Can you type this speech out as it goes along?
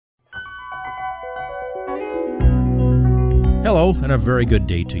Hello, and a very good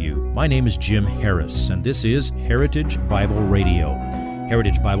day to you. My name is Jim Harris, and this is Heritage Bible Radio.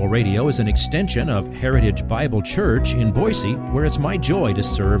 Heritage Bible Radio is an extension of Heritage Bible Church in Boise, where it's my joy to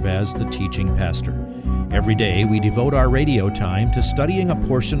serve as the teaching pastor. Every day, we devote our radio time to studying a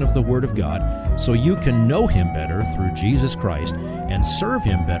portion of the Word of God so you can know Him better through Jesus Christ and serve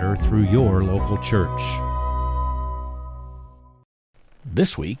Him better through your local church.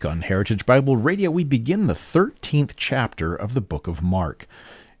 This week on Heritage Bible Radio, we begin the 13th chapter of the book of Mark.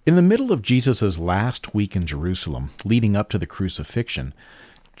 In the middle of Jesus' last week in Jerusalem, leading up to the crucifixion,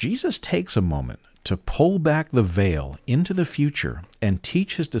 Jesus takes a moment to pull back the veil into the future and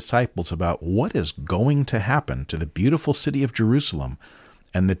teach his disciples about what is going to happen to the beautiful city of Jerusalem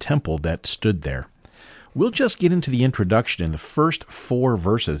and the temple that stood there. We'll just get into the introduction in the first 4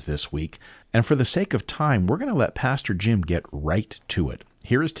 verses this week, and for the sake of time, we're going to let Pastor Jim get right to it.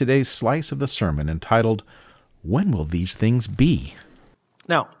 Here is today's slice of the sermon entitled, "When Will These Things Be?"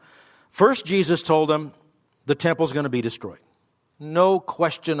 Now, first Jesus told them the temple's going to be destroyed. No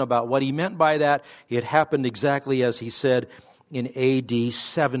question about what he meant by that. It happened exactly as he said in AD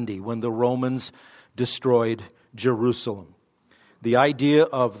 70 when the Romans destroyed Jerusalem. The idea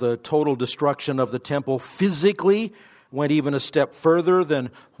of the total destruction of the temple physically went even a step further than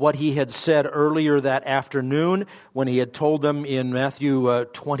what he had said earlier that afternoon when he had told them in Matthew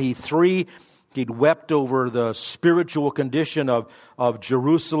 23, he'd wept over the spiritual condition of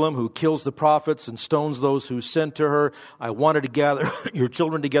Jerusalem, who kills the prophets and stones those who sent to her. I wanted to gather your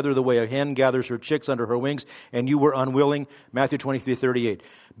children together the way a hen gathers her chicks under her wings, and you were unwilling. Matthew 23:38.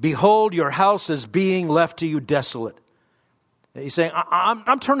 Behold, your house is being left to you desolate. He's saying,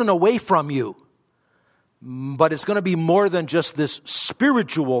 I'm turning away from you. But it's going to be more than just this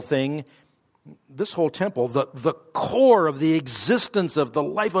spiritual thing. This whole temple, the core of the existence of the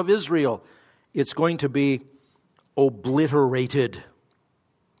life of Israel, it's going to be obliterated.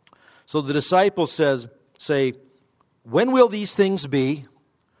 So the disciples say, when will these things be?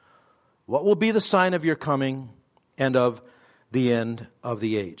 What will be the sign of your coming and of the end of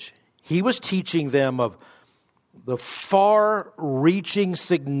the age? He was teaching them of the far-reaching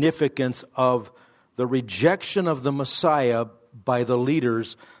significance of the rejection of the Messiah by the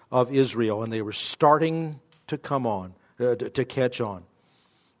leaders of Israel, and they were starting to come on, to catch on.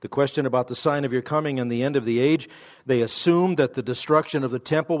 The question about the sign of your coming and the end of the age, they assumed that the destruction of the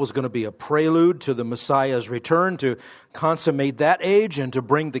temple was going to be a prelude to the Messiah's return to consummate that age and to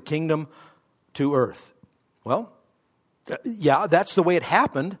bring the kingdom to earth. Well, yeah, that's the way it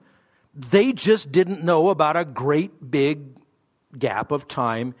happened. They just didn't know about a great big gap of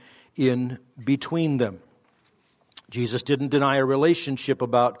time in between them. Jesus didn't deny a relationship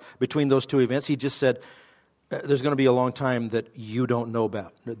between those two events. He just said, there's going to be a long time that you don't know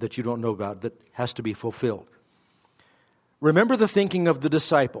about, that has to be fulfilled. Remember the thinking of the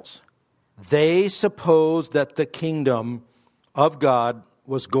disciples. They supposed that the kingdom of God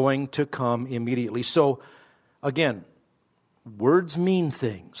was going to come immediately. So, again, words mean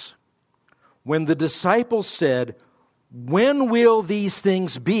things. When the disciples said, when will these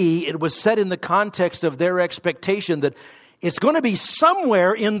things be? It was said in the context of their expectation that it's going to be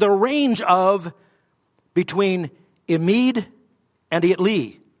somewhere in the range of between Imid and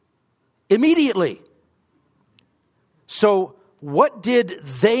Itli. Immediately. So what did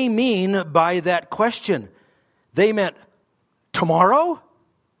they mean by that question? They meant tomorrow?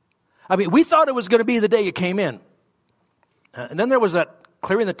 I mean, we thought it was going to be the day you came in. And then there was that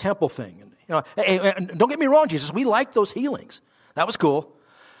clearing the temple thing. Hey, don't get me wrong, Jesus, we like those healings. That was cool.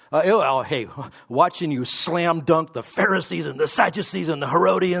 Hey, watching you slam dunk the Pharisees and the Sadducees and the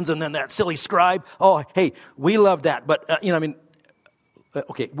Herodians and then that silly scribe. Oh, hey, we love that. But,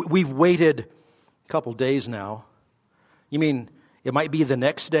 okay, we've waited a couple days now. You mean it might be the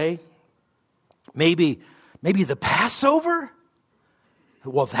next day? Maybe the Passover?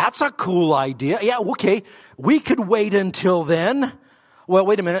 Well, that's a cool idea. Yeah, okay, we could wait until then. Well,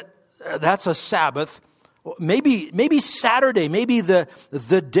 wait a minute. That's a Sabbath. Maybe Saturday, maybe the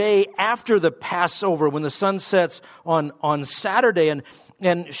day after the Passover when the sun sets on Saturday.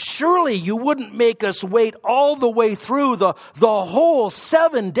 And surely you wouldn't make us wait all the way through the whole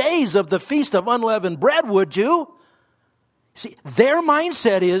 7 days of the Feast of Unleavened Bread, would you? See, their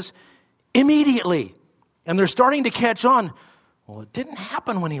mindset is immediately. And they're starting to catch on. Well, it didn't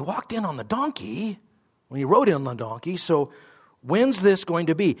happen when he walked in on the donkey, when he rode in on the donkey, so when's this going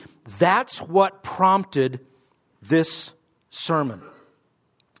to be? That's what prompted this sermon.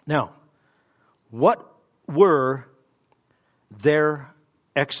 Now, what were their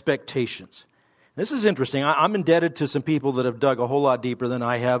expectations? This is interesting. I'm indebted to some people that have dug a whole lot deeper than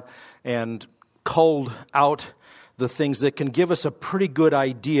I have and culled out the things that can give us a pretty good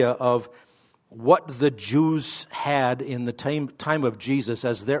idea of what the Jews had in the time of Jesus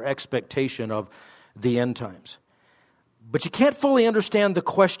as their expectation of the end times. But you can't fully understand the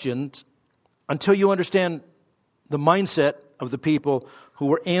questions until you understand the mindset of the people who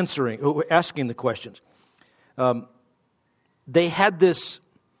were asking the questions. They had this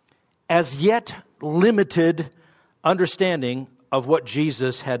as yet limited understanding of what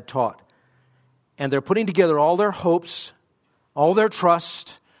Jesus had taught. And they're putting together all their hopes, all their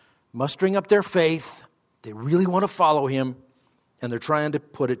trust, mustering up their faith. They really want to follow him, and they're trying to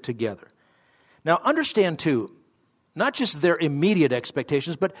put it together. Now, understand, too, not just their immediate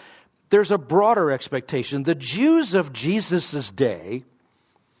expectations, but there's a broader expectation. The Jews of Jesus' day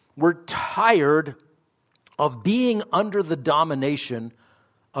were tired of being under the domination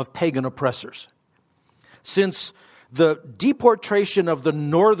of pagan oppressors. Since the deportation of the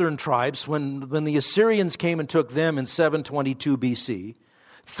northern tribes, when the Assyrians came and took them in 722 BC,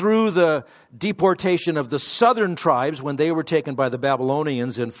 through the deportation of the southern tribes when they were taken by the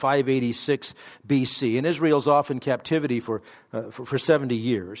Babylonians in 586 BC, and Israel's off in captivity for 70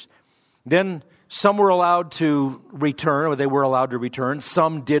 years. Then some were allowed to return, or they were allowed to return.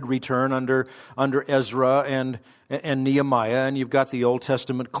 Some did return under Ezra and Nehemiah, and you've got the Old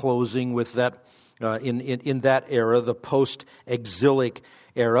Testament closing with that in that era, the post-exilic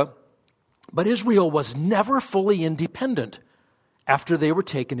era. But Israel was never fully independent after they were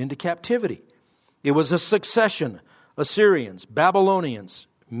taken into captivity. It was a succession: Assyrians, Babylonians,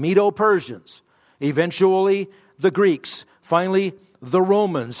 Medo-Persians, eventually the Greeks, finally the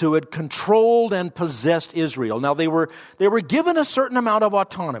Romans, who had controlled and possessed Israel. Now they were given a certain amount of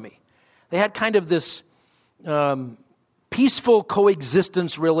autonomy. They had kind of this peaceful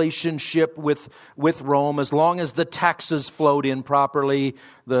coexistence relationship with Rome. As long as the taxes flowed in properly,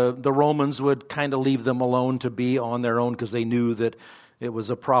 the Romans would kind of leave them alone to be on their own because they knew that it was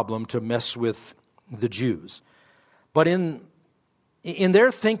a problem to mess with the Jews. But in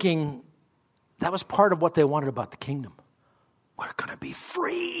their thinking, that was part of what they wanted about the kingdom. We're going to be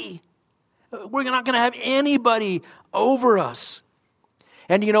free. We're not going to have anybody over us.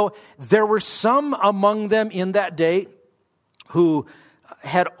 And there were some among them in that day who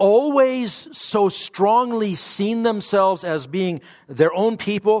had always so strongly seen themselves as being their own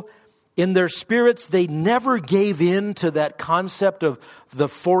people. In their spirits, they never gave in to that concept of the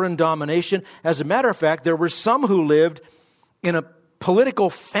foreign domination. As a matter of fact, there were some who lived in a political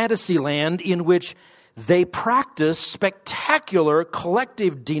fantasy land in which they practiced spectacular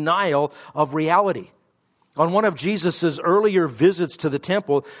collective denial of reality. On one of Jesus' earlier visits to the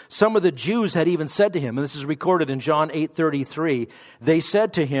temple, some of the Jews had even said to him, and this is recorded in John 8:33, they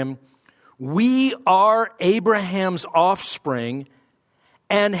said to him, "We are Abraham's offspring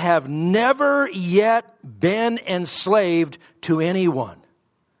and have never yet been enslaved to anyone."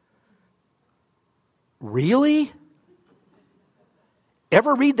 Really?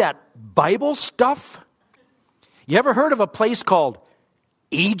 Ever read that Bible stuff? You ever heard of a place called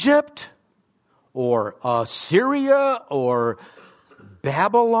Egypt? Or Syria, or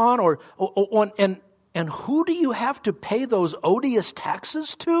Babylon, and who do you have to pay those odious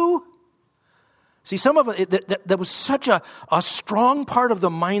taxes to? See, some of it, that was such a strong part of the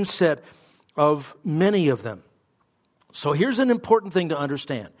mindset of many of them. So here's an important thing to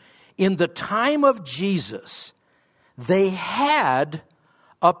understand. In the time of Jesus, they had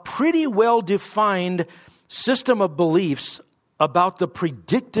a pretty well-defined system of beliefs about the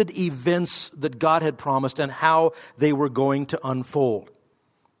predicted events that God had promised and how they were going to unfold.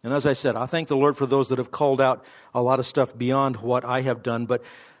 And as I said, I thank the Lord for those that have called out a lot of stuff beyond what I have done, but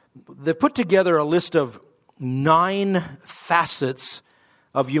they've put together a list of 9 facets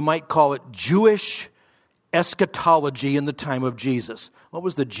of, you might call it, Jewish eschatology in the time of Jesus. What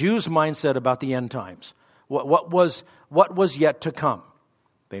was the Jews' mindset about the end times? What was yet to come?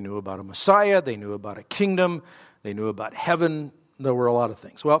 They knew about a Messiah, they knew about a kingdom, they knew about heaven. There were a lot of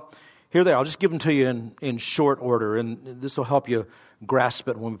things. Well, here they are. I'll just give them to you in short order, and this will help you grasp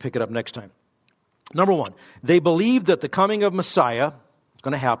it when we pick it up next time. Number 1, they believed that the coming of Messiah was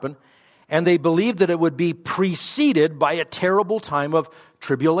going to happen, and they believed that it would be preceded by a terrible time of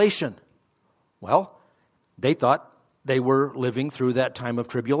tribulation. Well, they thought they were living through that time of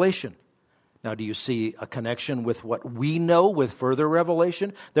tribulation. Now, do you see a connection with what we know with further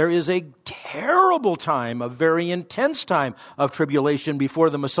revelation? There is a terrible time, a very intense time of tribulation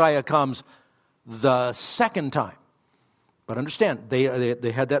before the Messiah comes the second time. But understand, they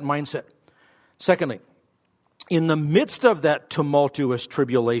had that mindset. Secondly, in the midst of that tumultuous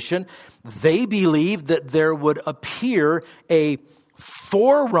tribulation, they believed that there would appear a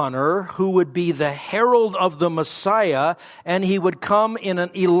forerunner who would be the herald of the Messiah, and he would come in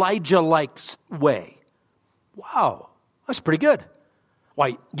an Elijah-like way. Wow, that's pretty good.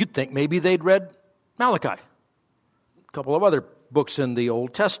 Why, you'd think maybe they'd read Malachi, a couple of other books in the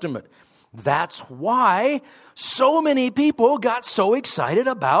Old Testament. That's why so many people got so excited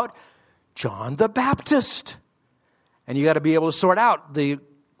about John the Baptist. And you got to be able to sort out the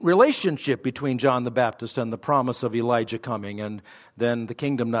relationship between John the Baptist and the promise of Elijah coming and then the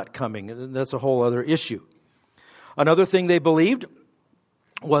kingdom not coming. That's a whole other issue. Another thing they believed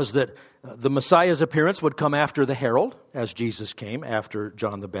was that the Messiah's appearance would come after the herald, as Jesus came after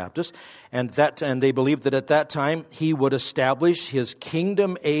John the Baptist, and they believed that at that time he would establish his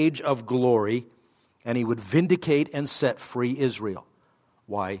kingdom age of glory, and he would vindicate and set free Israel.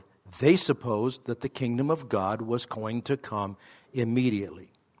 Why? They supposed that the kingdom of God was going to come immediately.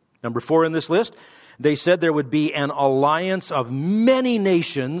 Number 4 in this list, they said there would be an alliance of many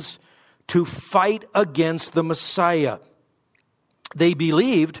nations to fight against the Messiah. They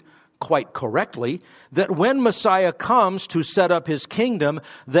believed, quite correctly, that when Messiah comes to set up his kingdom,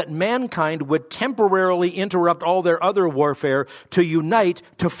 that mankind would temporarily interrupt all their other warfare to unite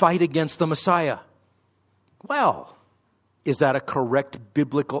to fight against the Messiah. Well, is that a correct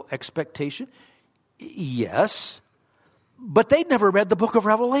biblical expectation? Yes. But they'd never read the book of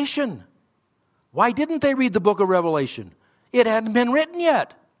Revelation. Why didn't they read the book of Revelation? It hadn't been written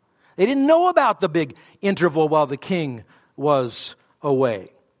yet. They didn't know about the big interval while the king was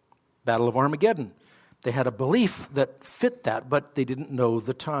away. Battle of Armageddon. They had a belief that fit that, but they didn't know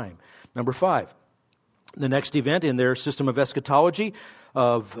the time. Number 5, the next event in their system of eschatology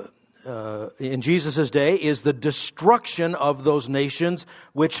in Jesus' day is the destruction of those nations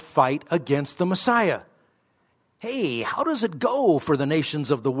which fight against the Messiah. Hey, how does it go for the nations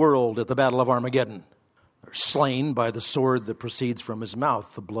of the world at the Battle of Armageddon? They're slain by the sword that proceeds from his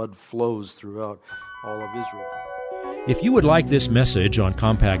mouth. The blood flows throughout all of Israel. If you would like this message on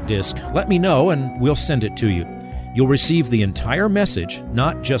compact disc, let me know and we'll send it to you. You'll receive the entire message,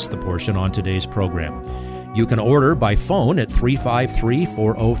 not just the portion on today's program. You can order by phone at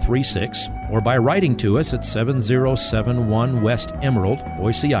 353-4036 or by writing to us at 7071 West Emerald,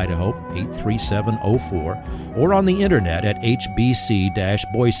 Boise, Idaho, 83704, or on the internet at hbc-boise.org.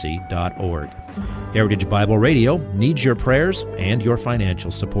 Heritage Bible Radio needs your prayers and your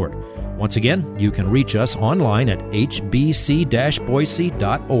financial support. Once again, you can reach us online at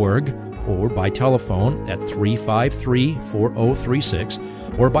hbc-boise.org or by telephone at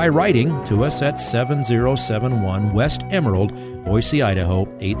 353-4036 or by writing to us at 7071 West Emerald, Boise, Idaho,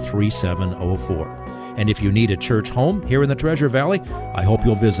 83704. And if you need a church home here in the Treasure Valley, I hope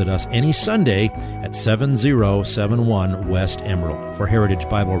you'll visit us any Sunday at 7071 West Emerald. For Heritage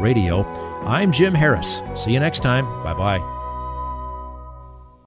Bible Radio, I'm Jim Harris. See you next time. Bye-bye.